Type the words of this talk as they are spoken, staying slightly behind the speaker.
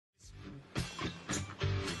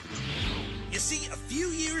see, a few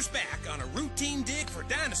years back on a routine dig for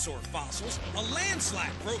dinosaur fossils, a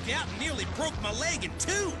landslide broke out and nearly broke my leg in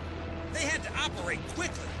two. They had to operate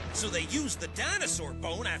quickly, so they used the dinosaur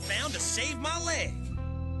bone I found to save my leg.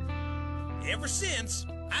 Ever since,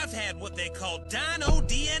 I've had what they call DINO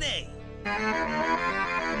DNA.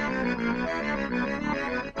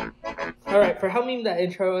 Alright, for how meme that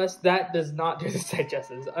intro us, that does not do the set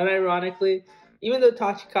justice. Unironically, even though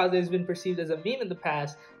Tachikaze has been perceived as a meme in the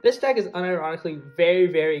past, this deck is unironically very,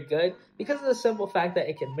 very good because of the simple fact that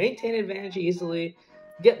it can maintain advantage easily,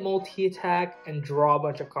 get multi-attack, and draw a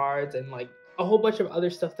bunch of cards, and like a whole bunch of other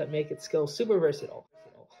stuff that make its skill super versatile.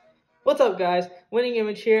 What's up, guys? Winning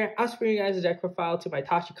Image here. I'm bringing you guys a deck profile to my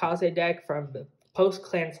Tachikaze deck from the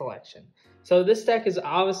post-clan selection. So this deck is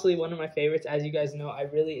obviously one of my favorites. As you guys know, I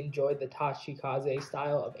really enjoyed the Tachikaze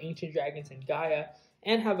style of Ancient Dragons and Gaia,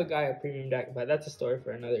 and have a Gaia premium deck, but that's a story for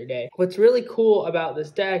another day. What's really cool about this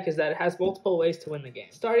deck is that it has multiple ways to win the game.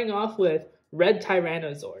 Starting off with Red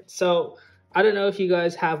Tyrannosaur. So I don't know if you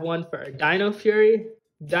guys have one for Dino Fury,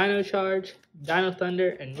 Dino Charge, Dino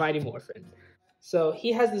Thunder, and Mighty Morphin. So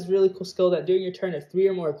he has this really cool skill that during your turn, if 3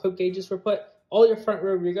 or more equip gauges were put, all your front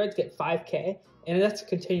row rear guards get 5k, and that's a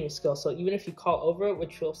continuous skill. So even if you call over it,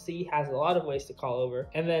 which you'll see has a lot of ways to call over,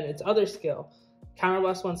 and then its other skill,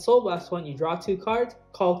 Counterblast 1, Soul Blast 1, you draw 2 cards,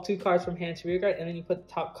 call 2 cards from hand to rear guard, and then you put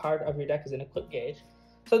the top card of your deck as an equip gauge.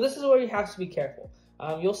 So this is where you have to be careful.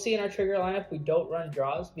 You'll see in our trigger lineup, we don't run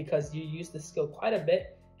draws because you use this skill quite a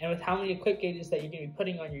bit, and with how many equip gauges that you're going to be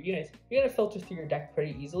putting on your units, you're going to filter through your deck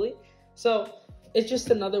pretty easily. So it's just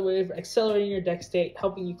another way of accelerating your deck state,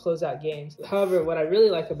 helping you close out games. However, what I really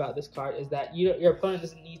like about this card is that your opponent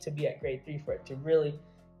doesn't need to be at grade 3 for it to really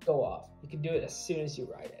go off. You can do it as soon as you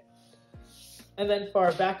ride it. And then for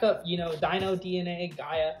our backup, you know, Dino DNA,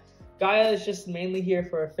 Gaia. Gaia is just mainly here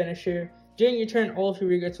for a finisher. During your turn, all of your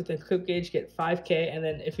rear guards with an equip gauge get 5k, and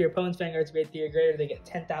then if your opponent's Vanguard's grade 3 or greater, they get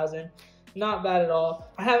 10,000. Not bad at all.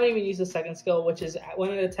 I haven't even used the second skill, which is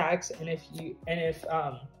when it attacks, and if you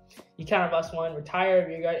counterblast 1, retire a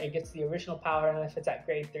rear guard, it gets the original power, and if it's at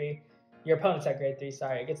grade 3, your opponent's at grade 3,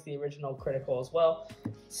 sorry, it gets the original critical as well.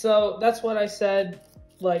 So that's what I said.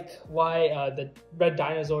 Like why the Red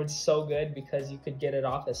Dinosaur is so good, because you could get it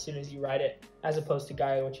off as soon as you ride it, as opposed to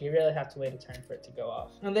Gaia, which you really have to wait a turn for it to go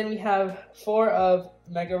off. And then we have 4 of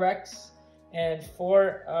Mega Rex and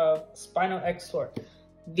 4 of Spino Exort.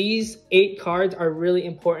 These 8 cards are really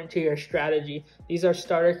important to your strategy. These are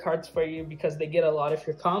starter cards for you because they get a lot of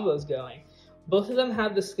your combos going. Both of them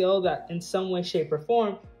have the skill that in some way, shape, or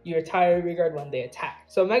form, you retire a rear guard when they attack.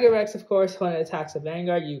 So Mega Rex, of course, when it attacks a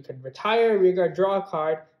Vanguard, you can retire a rear guard, draw a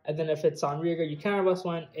card, and then if it's on rear guard, you counterblast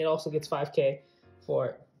 1, it also gets 5k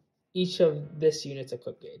for each of this unit's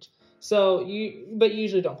equip gauge. So but you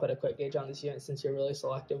usually don't put a equip gauge on this unit since you're really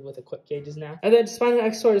selective with equip gauges now. And then Spino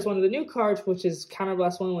Exort is one of the new cards, which is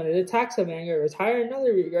counterblast 1 when it attacks a Vanguard, retire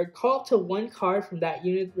another rear guard, call up to 1 card from that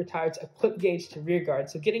unit retired's equip gauge to rear guard,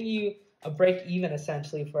 so getting you a break even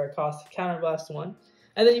essentially for a cost of counterblast 1.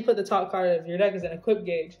 And then you put the top card of your deck as an equip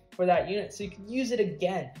gauge for that unit, so you can use it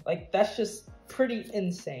again. Like, that's just pretty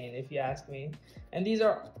insane, if you ask me. And these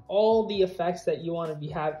are all the effects that you want to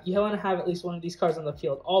have. You want to have at least one of these cards on the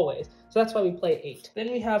field always. So that's why we play 8.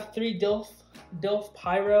 Then we have 3 Dilf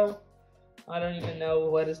Pyro. I don't even know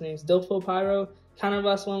what his name is. Dilfo Pyro.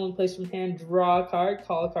 Counterblast 1 when placed from hand, draw a card,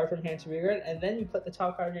 call a card from hand to rear guard, and then you put the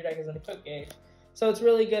top card of your deck as an equip gauge. So it's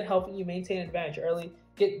really good, helping you maintain advantage early,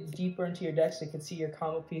 get deeper into your deck so you can see your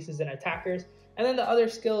combo pieces and attackers. And then the other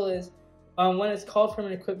skill is, when it's called from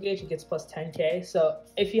an equip gauge, it gets plus 10k. So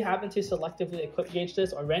if you happen to selectively equip gauge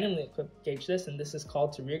this or randomly equip gauge this, and this is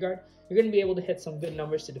called to rear guard, you're going to be able to hit some good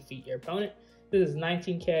numbers to defeat your opponent. This is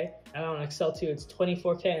 19k, and on Excel 2 it's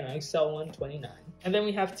 24k, and on Excel 1 29. And then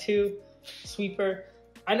we have 2 Sweeper.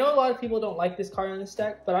 I know a lot of people don't like this card on this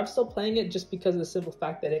deck, but I'm still playing it just because of the simple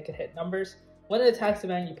fact that it can hit numbers. When it attacks the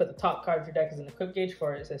man, you put the top card of your deck as an equip gauge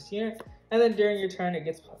for this unit, and then during your turn it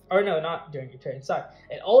gets, or no, not during your turn, sorry.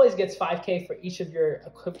 It always gets 5k for each of your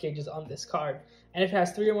equip gauges on this card. And if it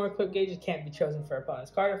has 3 or more equip gauges, it can't be chosen for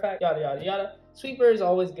opponent's card effect, yada yada yada. Sweeper is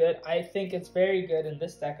always good. I think it's very good in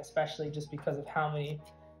this deck, especially just because of how many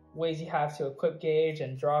ways you have to equip gauge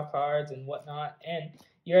and draw cards and whatnot. And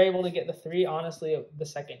you're able to get the 3, honestly, the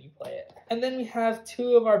second you play it. And then we have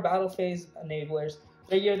 2 of our battle phase enablers.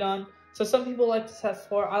 Regulodon. So some people like to set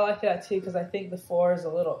 4. I like that too because I think the 4 is a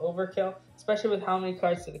little overkill, especially with how many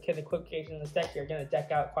cards that can equip gauge in this deck. You're going to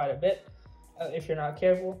deck out quite a bit if you're not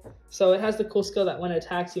careful. So it has the cool skill that when it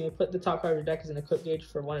attacks you, put the top card of your deck as an equip gauge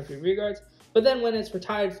for one of your rear guards. But then when it's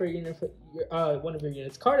retired for one of your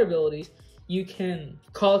unit's card abilities, you can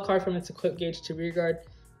call a card from its equip gauge to rear guard,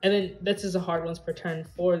 And then this is a hard once per turn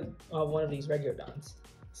for one of these Regulodons.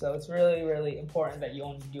 So it's really, really important that you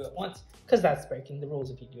only do it once, because that's breaking the rules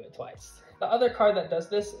if you do it twice. The other card that does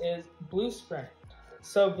this is Blue Sprint.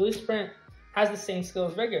 So Blue Sprint has the same skill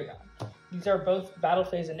as Regulodon. These are both battle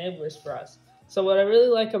phase enablers for us. So what I really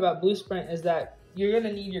like about Blue Sprint is that you're going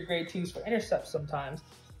to need your grade 2s for intercepts sometimes.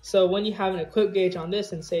 So when you have an equip gauge on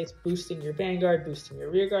this and say it's boosting your Vanguard, boosting your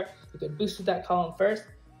rear guard, you could boost with that column first,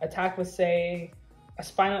 attack with, say, a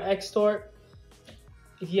Spinal Extort,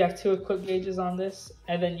 if you have 2 equip gauges on this,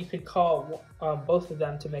 and then you could call both of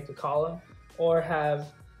them to make a column, or have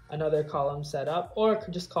another column set up, or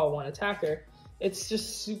could just call one attacker. It's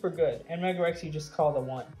just super good. And Mega Rex, you just call the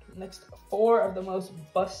one. Next, 4 of the most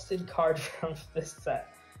busted cards from this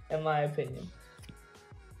set, in my opinion.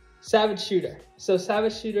 Savage Shooter. So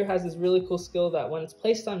Savage Shooter has this really cool skill that when it's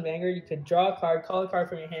placed on Vanguard, you could draw a card, call a card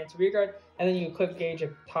from your hand to rear guard, and then you equip gauge a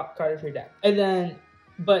top card of your deck. And then,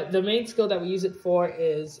 but the main skill that we use it for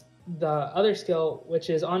is the other skill, which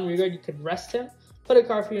is on rear guard, you could rest him, put a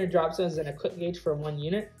card from your drop zone as an equip gauge for 1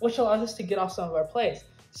 unit, which allows us to get off some of our plays.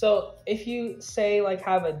 So if you say like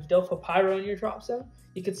have a Dilpha Pyro in your drop zone,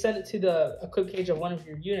 you could send it to the equip gauge of one of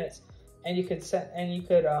your units, and you could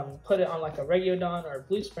put it on like a Regulodon or a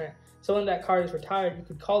Blue Sprint. So when that card is retired, you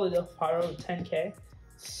could call the Dilpha Pyro with 10k.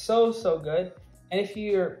 So good. And if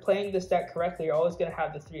you're playing this deck correctly, you're always going to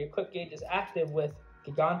have the 3 equip gauges active with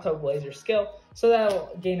Gigannoblazer skill, so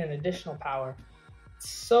that'll gain an additional power.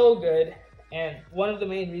 So good. And one of the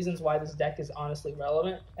main reasons why this deck is honestly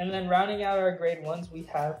relevant. And then rounding out our grade 1s, we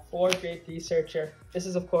have 4 grade 3 Searcher. This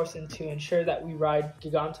is of course to ensure that we ride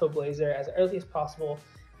Gigannoblazer as early as possible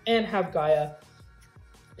and have Gaia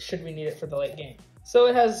should we need it for the late game. So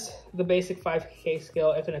it has the basic 5k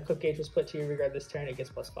skill. If an equip gauge was put to your rear this turn, it gets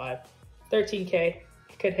 +5. 13k,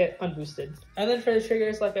 it could hit unboosted. And then for the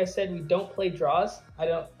triggers, like I said, we don't play draws.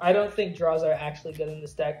 I don't think draws are actually good in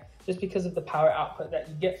this deck, just because of the power output that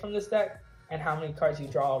you get from this deck and how many cards you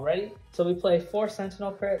draw already. So we play 4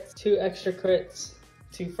 Sentinel crits, 2 extra crits,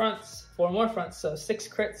 2 fronts, 4 more fronts, so 6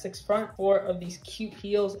 crits, 6 front, 4 of these cute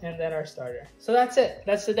heals, and then our starter. So that's it.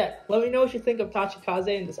 That's the deck. Let me know what you think of Tachikaze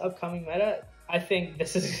in this upcoming meta. I think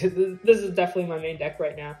this is definitely my main deck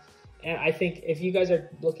right now. And I think if you guys are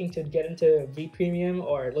looking to get into V Premium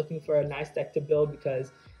or looking for a nice deck to build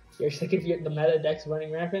because you're sick of the meta decks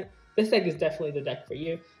running rampant, this deck is definitely the deck for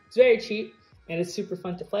you. It's very cheap and it's super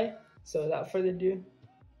fun to play. So without further ado,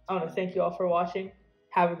 I want to thank you all for watching.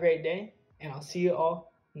 Have a great day, and I'll see you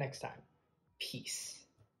all next time. Peace.